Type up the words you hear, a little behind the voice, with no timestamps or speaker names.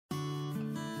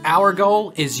Our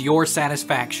goal is your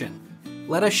satisfaction.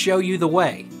 Let us show you the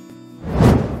way.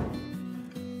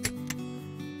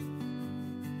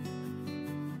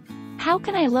 How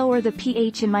can I lower the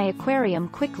pH in my aquarium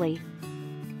quickly?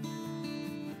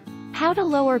 How to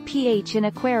lower pH in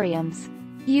aquariums.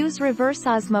 Use reverse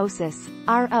osmosis,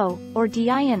 RO, or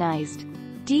deionized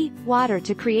water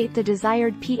to create the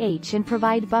desired pH and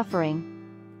provide buffering.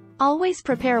 Always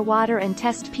prepare water and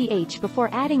test pH before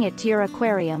adding it to your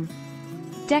aquarium.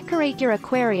 Decorate your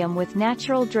aquarium with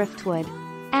natural driftwood.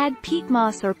 Add peat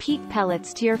moss or peat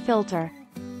pellets to your filter.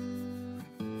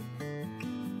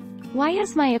 Why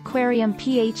is my aquarium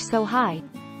pH so high?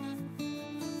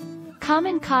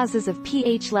 Common causes of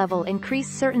pH level increase.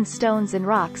 Certain stones and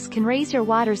rocks can raise your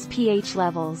water's pH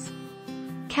levels.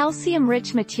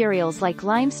 Calcium-rich materials like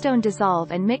limestone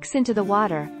dissolve and mix into the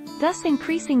water, thus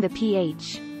increasing the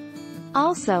pH.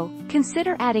 Also,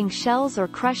 consider adding shells or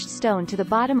crushed stone to the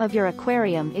bottom of your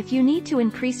aquarium if you need to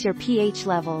increase your pH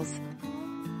levels.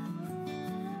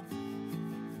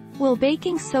 Will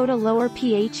baking soda lower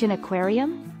pH in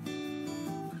aquarium?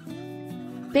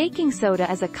 Baking soda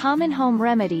is a common home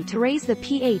remedy to raise the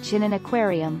pH in an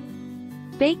aquarium.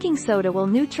 Baking soda will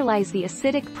neutralize the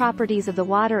acidic properties of the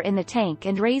water in the tank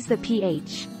and raise the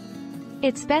pH.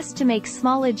 It's best to make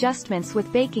small adjustments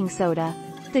with baking soda.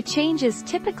 The changes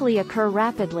typically occur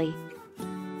rapidly.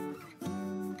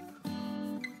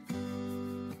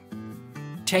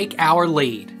 Take our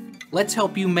lead. Let's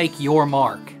help you make your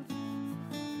mark.